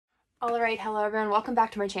Alright, hello everyone, welcome back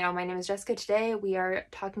to my channel. My name is Jessica. Today we are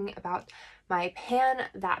talking about my Pan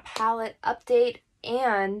That Palette update,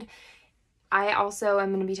 and I also am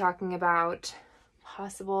going to be talking about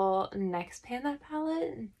possible next Pan That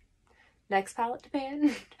Palette, next palette to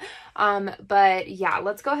pan. But yeah,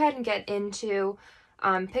 let's go ahead and get into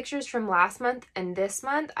pictures from last month and this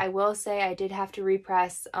month. I will say I did have to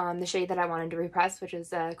repress the shade that I wanted to repress, which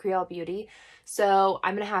is Creole Beauty. So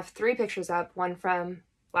I'm going to have 3 pictures up, one from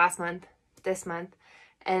last month, this month,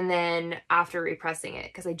 and then after repressing it,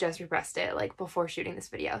 because I just repressed it like before shooting this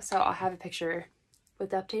video. So I'll have a picture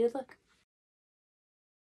with the updated look.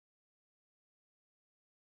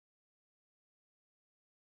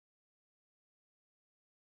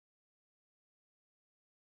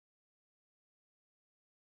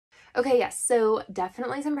 Okay, yes, so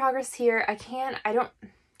definitely some progress here.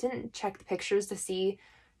 Didn't check the pictures to see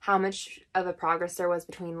how much of a progress there was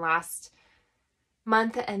between last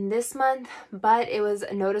month and this month, but it was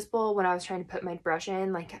noticeable when I was trying to put my brush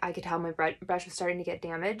in. Like, I could tell my brush was starting to get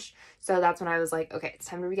damaged, so that's when I was like, okay, it's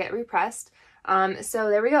time to get repressed.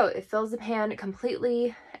 So there we go. It fills the pan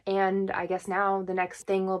completely, and I guess now the next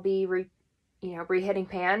thing will be rehitting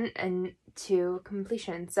pan and to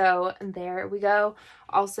completion. So there we go.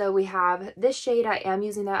 Also, we have this shade. I am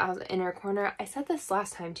using that as inner corner. I said this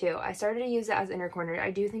last time too. I started to use it as inner corner.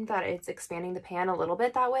 I do think that it's expanding the pan a little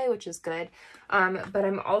bit that way, which is good. But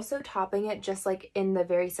I'm also topping it just like in the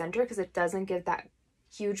very center because it doesn't give that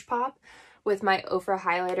huge pop. With my Ofra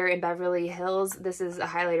highlighter in Beverly Hills, this is a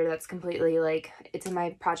highlighter that's completely like, it's in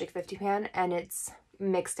my Project 50 pan and it's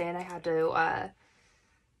mixed in. I had to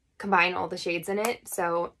combine all the shades in it.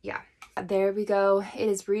 So yeah, there we go. It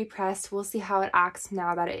is repressed. We'll see how it acts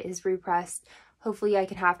now that it is repressed. Hopefully I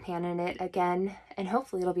can have pan in it again, and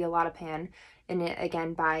hopefully it'll be a lot of pan in it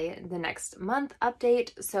again by the next month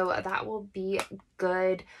update. So that will be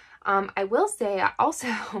good. I will say I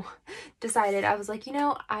also decided, I was like,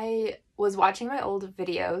 I was watching my old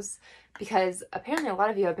videos because apparently a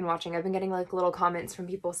lot of you have been watching. I've been getting like little comments from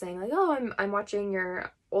people saying like, oh, I'm watching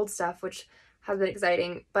your old stuff, which has been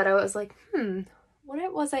exciting. But I was like,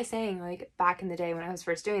 what was I saying like back in the day when I was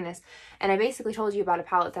first doing this? And I basically told you about a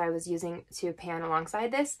palette that I was using to pan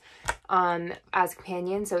alongside this as a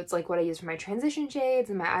companion. So it's like what I use for my transition shades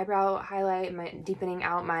and my eyebrow highlight, my deepening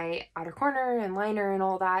out my outer corner and liner and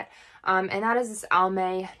all that. And that is this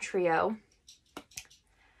Almay Trio.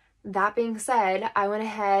 That being said, I went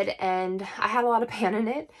ahead and I had a lot of pan in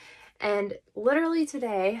it, and literally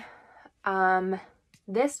today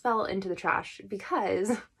this fell into the trash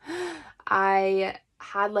because I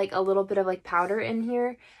had like a little bit of like powder in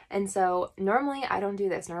here, and so normally I don't do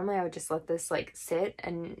this. Normally I would just let this like sit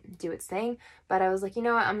and do its thing, but I was like, you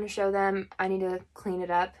know what, I'm gonna show them, I need to clean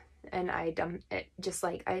it up, and I dumped it, just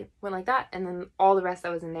like I went like that, and then all the rest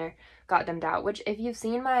that was in there got dumped out, which if you've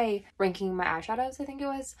seen my ranking my eyeshadows, I think it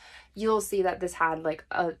was, you'll see that this had like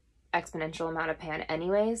a exponential amount of pan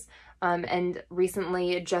anyways. And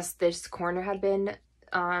recently just this corner had been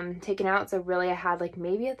taken out, so really I had like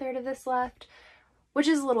maybe a third of this left, which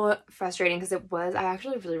is a little frustrating because I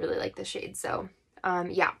actually really like this shade. So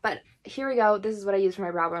yeah, but here we go. This is what I use for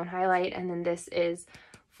my brow bone highlight, and then this is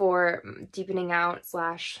for deepening out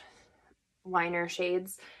 / liner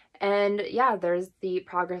shades. And yeah, there's the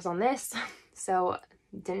progress on this. So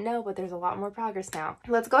didn't know, but there's a lot more progress now.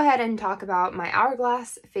 Let's go ahead and talk about my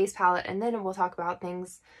Hourglass Face Palette, and then we'll talk about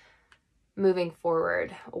things moving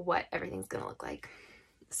forward, what everything's gonna look like.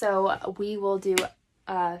 So we will do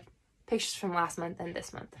pictures from last month and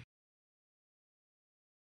this month.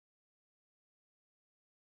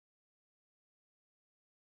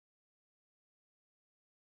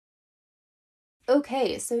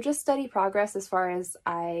 Okay, so just steady progress as far as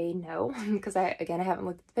I know, because I haven't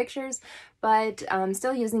looked at the pictures, but I'm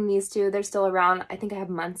still using these two. They're still around. I think I have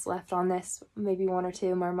months left on this, maybe 1 or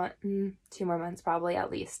 2 more months, 2 more months probably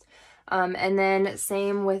at least. And then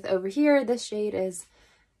same with over here. This shade is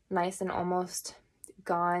nice and almost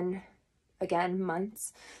gone, again,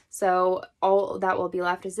 months. So all that will be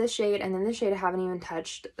left is this shade, and then this shade I haven't even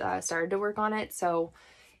touched, started to work on it, so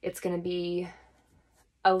it's gonna be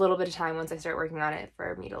a little bit of time once I start working on it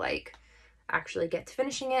for me to like actually get to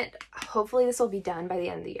finishing it. Hopefully this will be done by the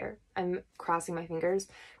end of the year. I'm crossing my fingers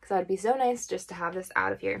because that would be so nice just to have this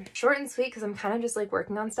out of here. Short and sweet because I'm kind of just like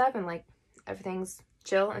working on stuff and like everything's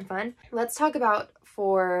chill and fun. Let's talk about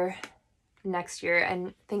for next year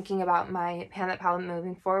and thinking about my Pan That Palette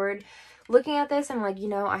moving forward. Looking at this, I'm like,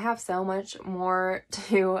 I have so much more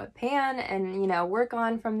to pan and, work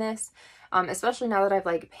on from this. Especially now that I've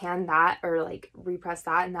like panned that or like repressed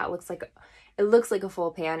that, and that looks like, it looks like a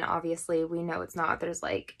full pan. Obviously we know it's not. There's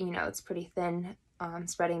like, it's pretty thin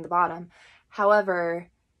spreading the bottom. However,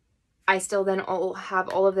 I still then have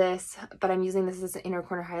all of this, but I'm using this as an inner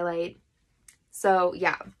corner highlight. So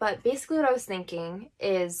yeah, but basically what I was thinking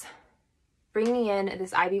is bringing in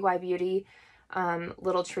this IBY Beauty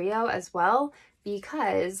little trio as well,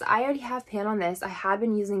 because I already have pan on this. I had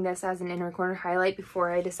been using this as an inner corner highlight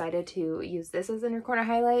before I decided to use this as inner corner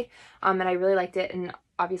highlight, and I really liked it, and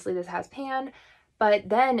obviously this has pan. But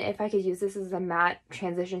then if I could use this as a matte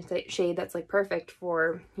transition shade that's like perfect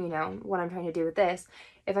for, you know, what I'm trying to do with this,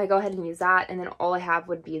 if I go ahead and use that, and then all I have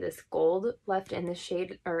would be this gold left in this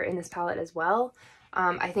shade, or in this palette as well,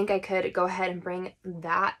 I think I could go ahead and bring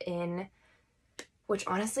that in, which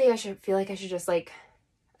honestly I feel like I should just like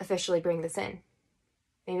officially bring this in.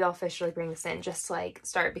 Maybe I'll officially bring this in, just like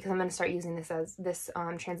start, because I'm going to start using this as this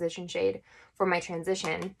transition shade for my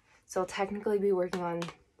transition. So I'll technically be working on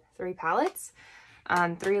 3 palettes.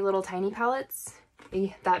 3 little tiny palettes.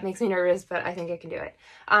 That makes me nervous, but I think I can do it.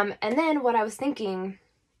 And then what I was thinking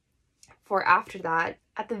for after that,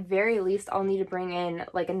 at the very least, I'll need to bring in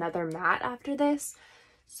like another matte after this.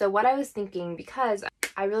 So what I was thinking, because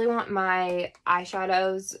I really want my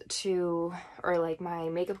eyeshadows to, or like my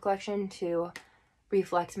makeup collection to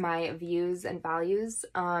reflect my views and values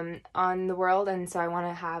on the world, and so I want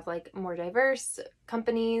to have like more diverse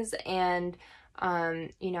companies, and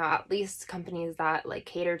you know, at least companies that like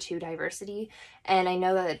cater to diversity. And I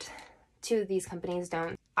know that 2 of these companies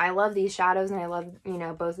don't. I love these shadows and I love, you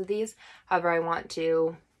know, both of these. However, I want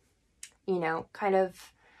to, you know, kind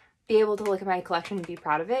of be able to look at my collection and be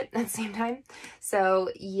proud of it at the same time. So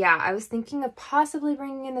yeah, I was thinking of possibly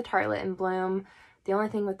bringing in the Tartelette in Bloom. The only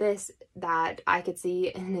thing with this that I could see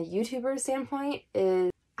in a YouTuber standpoint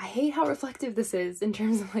is I hate how reflective this is in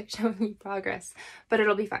terms of like showing me progress, but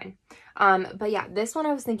it'll be fine. But yeah, this one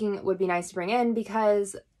I was thinking would be nice to bring in,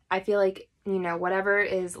 because I feel like, you know, whatever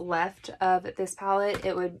is left of this palette,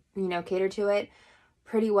 it would, you know, cater to it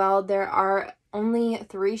pretty well. There are only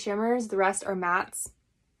 3 shimmers, the rest are mattes.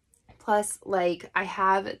 Plus, like, I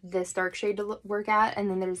have this dark shade to work at, and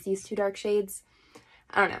then there's these 2 dark shades.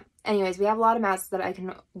 I don't know. Anyways, we have a lot of mattes that I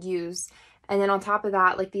can use. And then on top of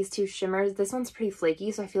that, like these 2 shimmers, this one's pretty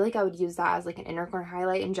flaky, so I feel like I would use that as like an inner corner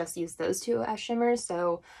highlight and just use those 2 as shimmers,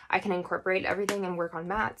 so I can incorporate everything and work on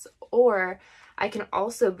mattes. Or I can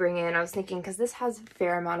also bring in, I was thinking, because this has a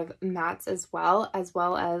fair amount of mattes as well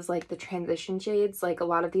as like the transition shades. Like a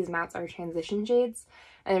lot of these mattes are transition shades,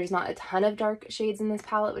 and there's not a ton of dark shades in this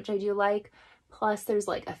palette, which I do like. Plus there's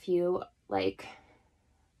like a few like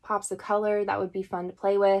pops of color that would be fun to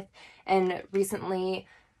play with. And recently,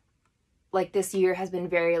 like this year has been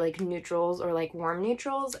very like neutrals or like warm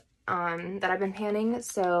neutrals that I've been panning,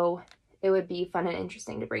 so it would be fun and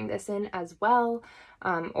interesting to bring this in as well,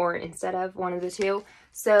 or instead of one of the 2.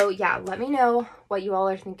 So yeah, let me know what you all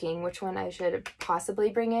are thinking, which one I should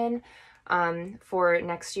possibly bring in for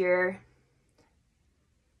next year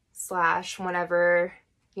 / whenever,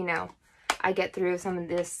 you know, I get through some of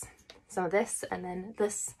this and then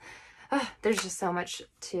this. There's just so much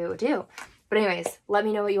to do. But anyways, let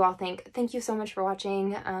me know what you all think. Thank you so much for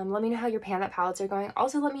watching. Let me know how your pan that palettes are going.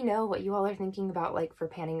 Also, let me know what you all are thinking about like for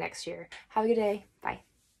panning next year. Have a good day. Bye.